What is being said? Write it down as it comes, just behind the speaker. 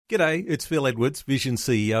G'day, it's Phil Edwards, Vision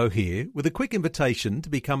CEO here, with a quick invitation to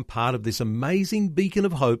become part of this amazing beacon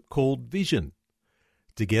of hope called Vision.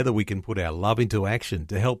 Together we can put our love into action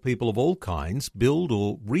to help people of all kinds build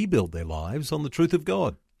or rebuild their lives on the truth of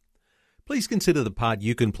God. Please consider the part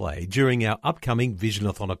you can play during our upcoming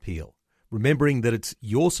Visionathon appeal, remembering that it's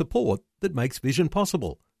your support that makes Vision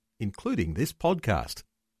possible, including this podcast.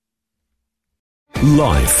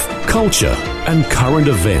 Life, culture, and current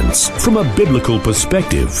events from a biblical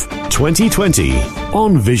perspective. 2020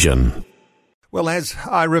 on Vision. Well, as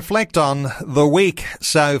I reflect on the week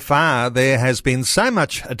so far, there has been so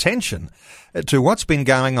much attention to what's been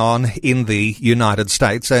going on in the United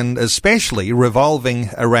States, and especially revolving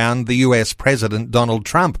around the US President Donald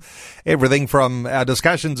Trump. Everything from our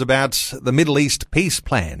discussions about the Middle East peace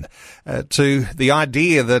plan to the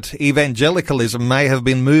idea that evangelicalism may have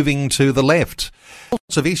been moving to the left.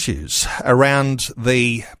 Lots of issues around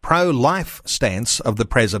the pro-life stance of the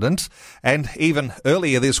president. And even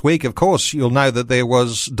earlier this week, of course, you'll know that there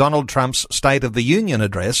was Donald Trump's State of the Union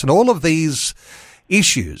address, and all of these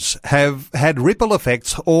issues have had ripple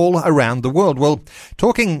effects all around the world. Well,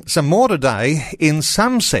 talking some more today, in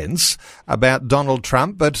some sense, about Donald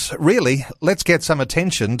Trump, but really, let's get some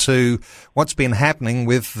attention to what's been happening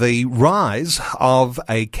with the rise of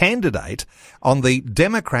a candidate on the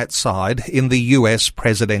Democrat side in the US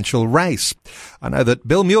presidential race. I know that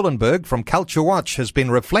Bill Muehlenberg from Culture Watch has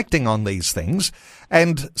been reflecting on these things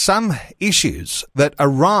and some issues that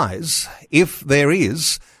arise if there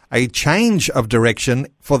is a change of direction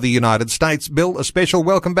for the United States. Bill, a special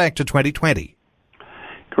welcome back to 2020.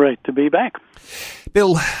 Great to be back.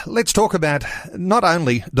 Bill, let's talk about not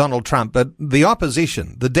only Donald Trump, but the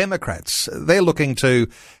opposition, the Democrats. They're looking to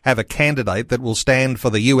have a candidate that will stand for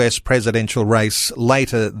the US presidential race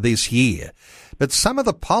later this year. But some of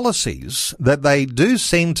the policies that they do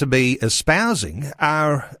seem to be espousing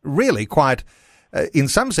are really quite in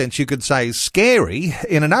some sense, you could say scary.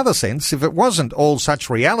 In another sense, if it wasn't all such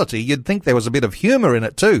reality, you'd think there was a bit of humour in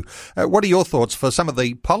it too. What are your thoughts for some of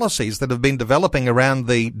the policies that have been developing around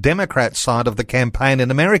the Democrat side of the campaign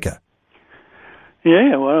in America?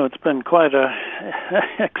 Yeah, well, it's been quite a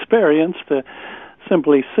experience to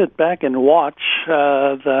simply sit back and watch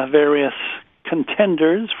the various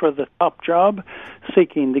contenders for the top job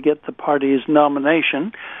seeking to get the party's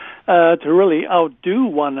nomination. To really outdo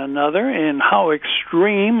one another in how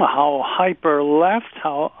extreme, how hyper-left,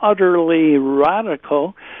 how utterly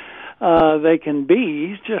radical they can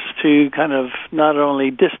be, just to kind of not only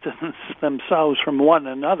distance themselves from one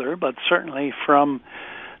another, but certainly from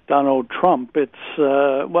Donald Trump.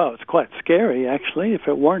 It's quite scary, actually, if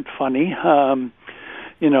it weren't funny.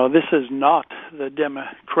 This is not the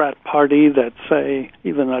Democrat Party that, say,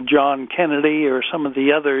 even a John Kennedy or some of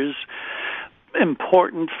the others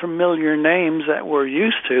important, familiar names that we're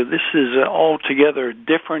used to. This is an altogether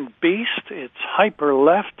different beast. It's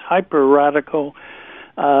hyper-left, hyper-radical.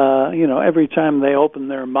 Every time they open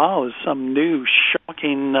their mouths, some new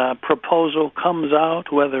shocking proposal comes out,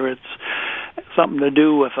 whether it's something to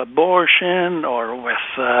do with abortion or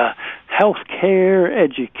with health care,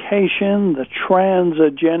 education, the trans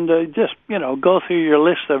agenda. Just, go through your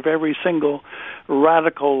list of every single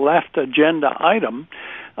radical left agenda item.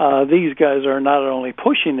 These guys are not only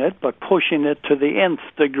pushing it, but pushing it to the nth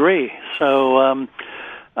degree. So,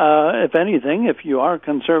 if anything, if you are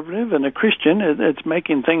conservative and a Christian, it's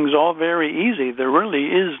making things all very easy. There really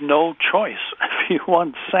is no choice. If you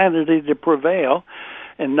want sanity to prevail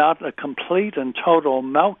and not a complete and total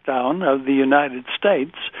meltdown of the United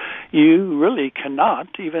States, you really cannot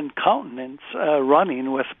even countenance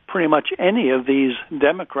running with pretty much any of these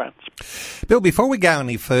Democrats. Bill, before we go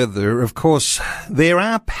any further, of course, there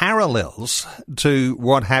are parallels to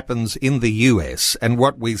what happens in the US and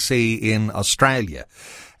what we see in Australia.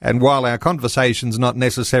 And while our conversation's not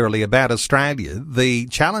necessarily about Australia, the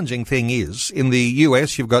challenging thing is, in the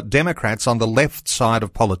US, you've got Democrats on the left side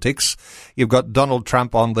of politics. You've got Donald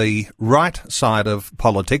Trump on the right side of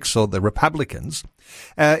politics, or the Republicans.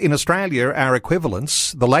 In Australia, our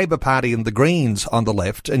equivalents, the Labor Party and the Greens on the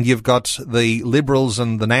left, and you've got the Liberals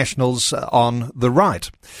and the Nationals on the right.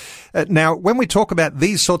 Now, when we talk about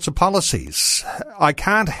these sorts of policies, I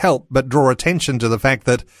can't help but draw attention to the fact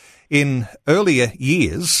that in earlier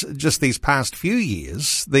years, just these past few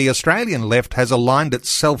years, the Australian left has aligned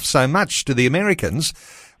itself so much to the Americans.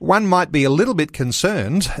 One might be a little bit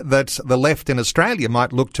concerned that the left in Australia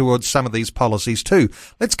might look towards some of these policies too.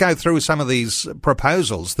 Let's go through some of these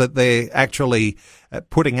proposals that they're actually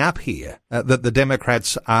putting up here, that the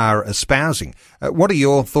Democrats are espousing. What are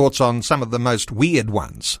your thoughts on some of the most weird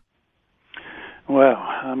ones? Well,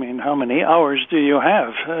 how many hours do you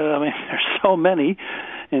have? There's so many.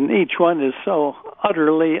 and each one is so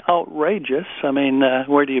utterly outrageous. I mean,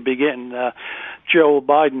 where do you begin? Joe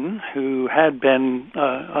Biden, who had been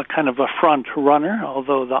a kind of a front runner,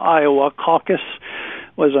 although the Iowa caucus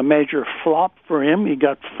was a major flop for him. He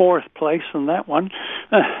got fourth place in that one.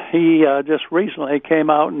 He just recently came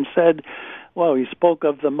out and said, well, he spoke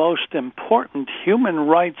of the most important human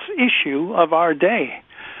rights issue of our day.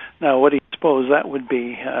 Now, what do you suppose that would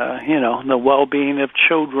be? The well-being of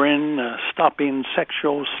children, stopping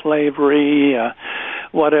sexual slavery,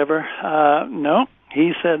 whatever. No,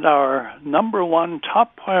 he said our number one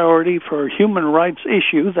top priority for human rights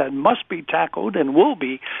issue that must be tackled and will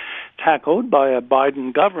be tackled by a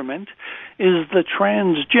Biden government is the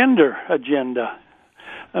transgender agenda.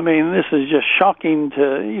 I mean, this is just shocking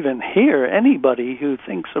to even hear anybody who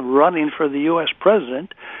thinks of running for the U.S.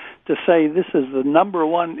 president to say this is the number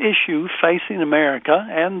one issue facing America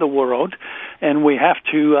and the world, and we have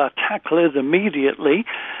to tackle it immediately.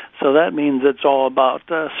 So that means it's all about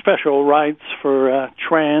special rights for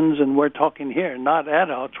trans, and we're talking here not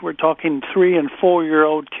adults. We're talking 3- and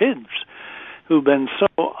 4-year-old kids who've been so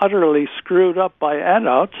utterly screwed up by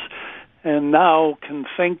adults and now can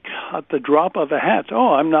think at the drop of a hat,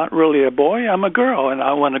 oh, I'm not really a boy, I'm a girl, and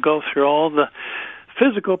I want to go through all the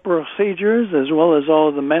physical procedures as well as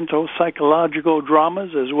all the mental, psychological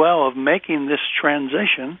dramas as well of making this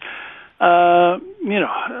transition.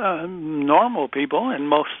 Normal people and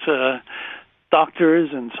most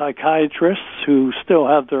doctors and psychiatrists who still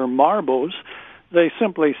have their marbles, they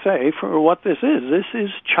simply say for what this is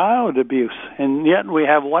child abuse. And yet we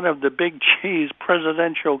have one of the big cheese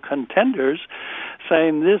presidential contenders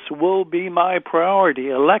saying this will be my priority.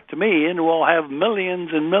 Elect me and we'll have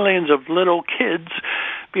millions and millions of little kids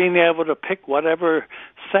being able to pick whatever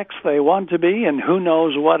sex they want to be and who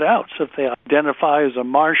knows what else. If they identify as a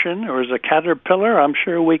Martian or as a caterpillar, I'm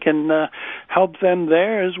sure we can help them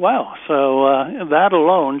there as well. So that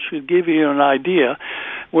alone should give you an idea.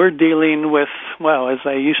 We're dealing with, well, as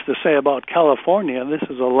they used to say about California, this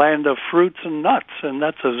is a land of fruits and nuts, and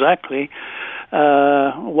that's exactly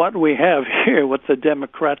what we have here with the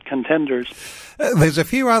Democrat contenders. There's a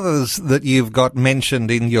few others that you've got mentioned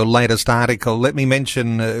in your latest article. Let me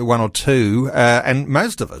mention one or two. And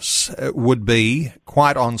most of us would be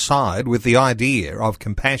quite on side with the idea of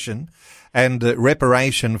compassion and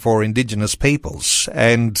reparation for Indigenous peoples.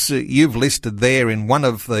 And you've listed there in one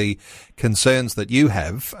of the concerns that you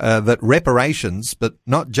have that reparations, but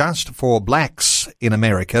not just for blacks in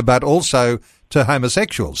America, but also to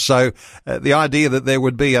homosexuals. So the idea that there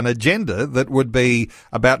would be an agenda that would be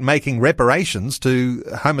about making reparations to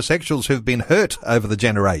homosexuals who've been hurt over the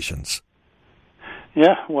generations.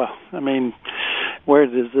 Yeah, well, I mean, where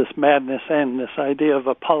does this madness end, this idea of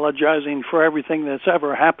apologizing for everything that's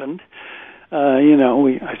ever happened?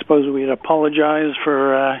 I suppose we'd apologize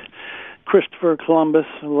for Christopher Columbus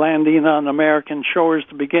landing on American shores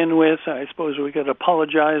to begin with. I suppose we could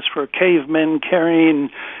apologize for cavemen carrying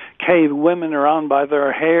cave women around by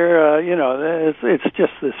their hair. It's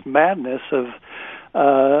just this madness of,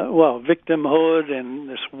 victimhood and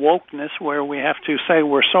this wokeness where we have to say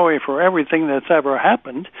we're sorry for everything that's ever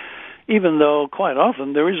happened, even though quite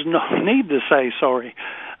often there is no need to say sorry.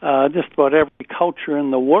 Just about every culture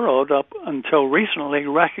in the world up until recently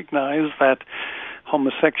recognized that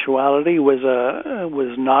homosexuality was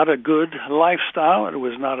not a good lifestyle. It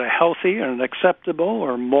was not a healthy or an acceptable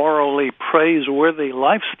or morally praiseworthy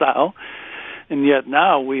lifestyle. And yet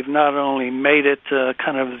now we've not only made it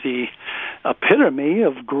kind of the epitome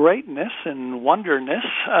of greatness and wonderness,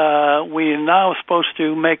 we are now supposed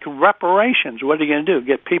to make reparations. What are you going to do?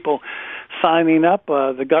 Get people signing up?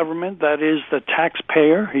 The government, that is the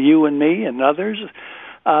taxpayer, you and me and others,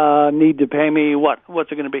 need to pay me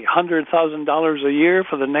what's it going to be, $100,000 a year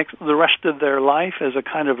for the rest of their life as a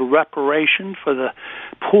kind of reparation for the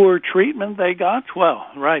poor treatment they got? Well,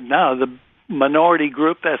 right now the minority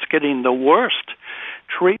group that's getting the worst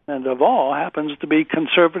treatment of all happens to be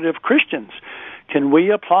conservative Christians. Can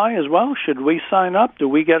we apply as well? Should we sign up? Do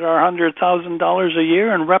we get our $100,000 a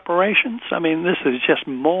year in reparations? I mean, this is just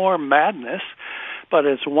more madness. But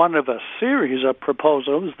it's one of a series of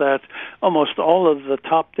proposals that almost all of the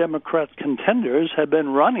top Democrat contenders have been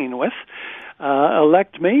running with.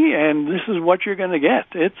 Elect me, and this is what you're going to get.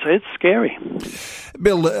 It's scary.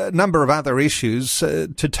 Bill, a number of other issues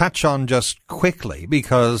to touch on just quickly,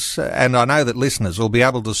 because, and I know that listeners will be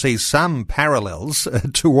able to see some parallels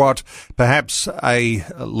to what perhaps a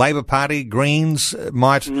Labor Party, Greens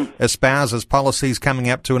might espouse as policies coming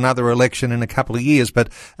up to another election in a couple of years. But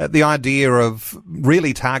the idea of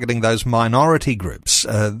really targeting those minority groups,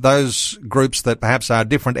 those groups that perhaps are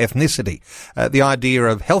different ethnicity, the idea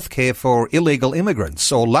of healthcare for illegal illegal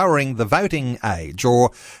immigrants or lowering the voting age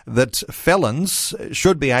or that felons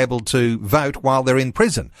should be able to vote while they're in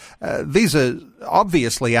prison. These are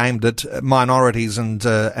obviously aimed at minorities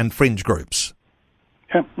and fringe groups.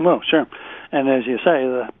 Yeah, well, sure. And as you say,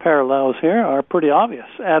 the parallels here are pretty obvious.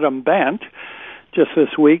 Adam Bandt, just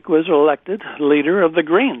this week, was elected leader of the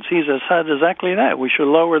Greens. He's said exactly that. We should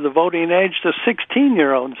lower the voting age to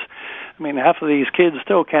 16-year-olds. I mean, half of these kids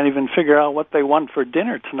still can't even figure out what they want for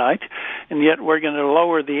dinner tonight, and yet we're going to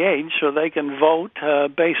lower the age so they can vote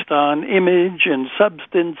based on image and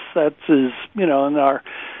substance. That's, in our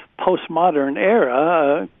postmodern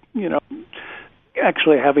era,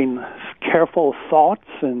 actually having careful thoughts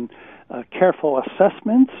and careful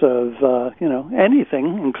assessments of,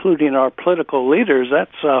 anything, including our political leaders.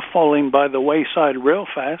 That's falling by the wayside real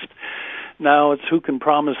fast. Now it's who can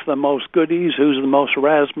promise the most goodies, who's the most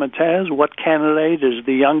razzmatazz, what candidate is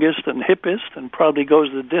the youngest and hippest and probably goes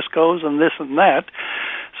to discos and this and that.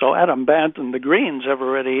 So Adam Bandt and the Greens have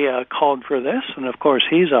already called for this, and of course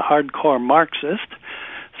he's a hardcore Marxist.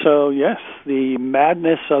 So yes, the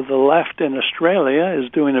madness of the left in Australia is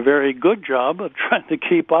doing a very good job of trying to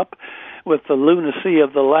keep up with the lunacy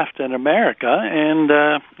of the left in America, and,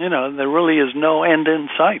 there really is no end in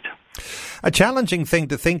sight. A challenging thing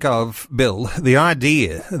to think of, Bill, the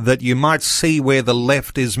idea that you might see where the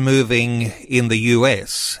left is moving in the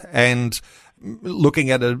US and looking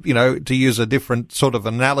at to use a different sort of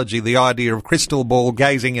analogy, the idea of crystal ball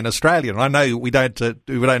gazing in Australia. And I know we don't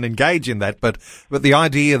engage in that, but the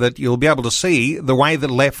idea that you'll be able to see the way the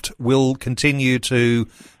left will continue to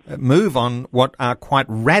move on what are quite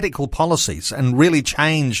radical policies and really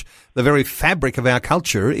change the very fabric of our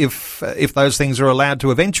culture if those things are allowed to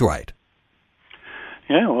eventuate.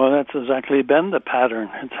 Yeah, well, that's exactly been the pattern.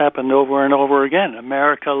 It's happened over and over again.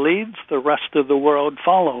 America leads, the rest of the world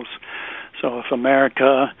follows. So if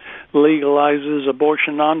America legalizes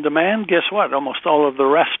abortion on demand, guess what? Almost all of the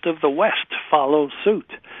rest of the West follows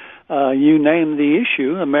suit. You name the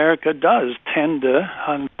issue, America does tend to,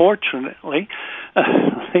 unfortunately,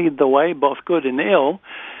 lead the way, both good and ill,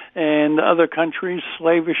 and other countries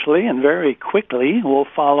slavishly and very quickly will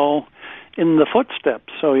follow in the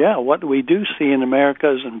footsteps. So yeah, what we do see in America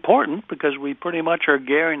is important because we pretty much are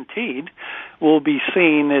guaranteed we'll be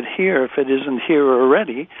seeing it here if it isn't here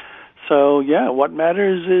already. So yeah, what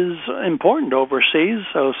matters is important overseas.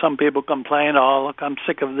 So some people complain, oh, look, I'm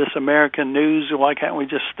sick of this American news. Why can't we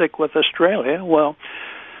just stick with Australia? Well,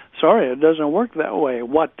 sorry, it doesn't work that way.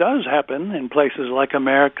 What does happen in places like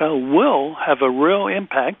America will have a real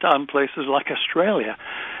impact on places like Australia.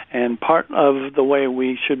 And part of the way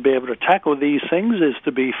we should be able to tackle these things is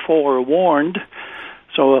to be forewarned.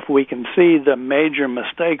 So if we can see the major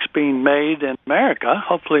mistakes being made in America,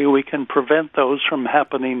 hopefully we can prevent those from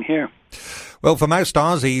happening here. Well, for most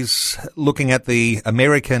Aussies looking at the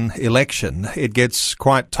American election, it gets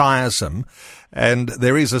quite tiresome. And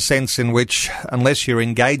there is a sense in which, unless you're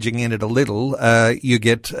engaging in it a little, you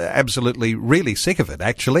get absolutely really sick of it,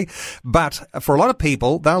 actually. But for a lot of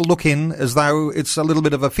people, they'll look in as though it's a little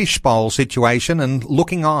bit of a fishbowl situation and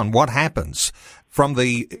looking on what happens from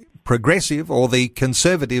the progressive or the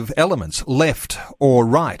conservative elements, left or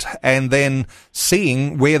right, and then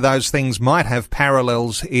seeing where those things might have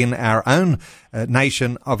parallels in our own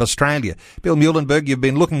nation of Australia. Bill Muehlenberg, you've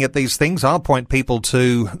been looking at these things. I'll point people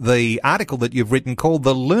to the article that you've written called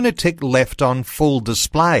The Lunatic Left on Full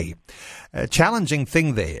Display. A challenging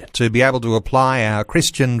thing there to be able to apply our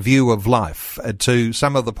Christian view of life to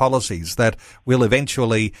some of the policies that will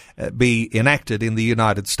eventually be enacted in the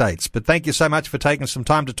United States. But thank you so much for taking some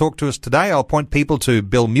time to talk to us today. I'll point people to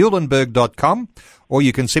billmuehlenberg.com, or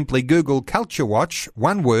you can simply Google Culture Watch,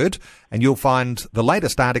 one word, and you'll find the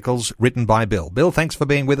latest articles written by Bill. Bill, thanks for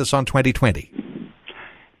being with us on 2020.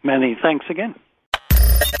 Many thanks again.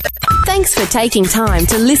 Thanks for taking time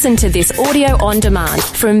to listen to this audio on demand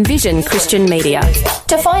from Vision Christian Media.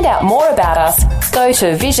 To find out more about us, go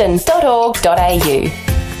to vision.org.au.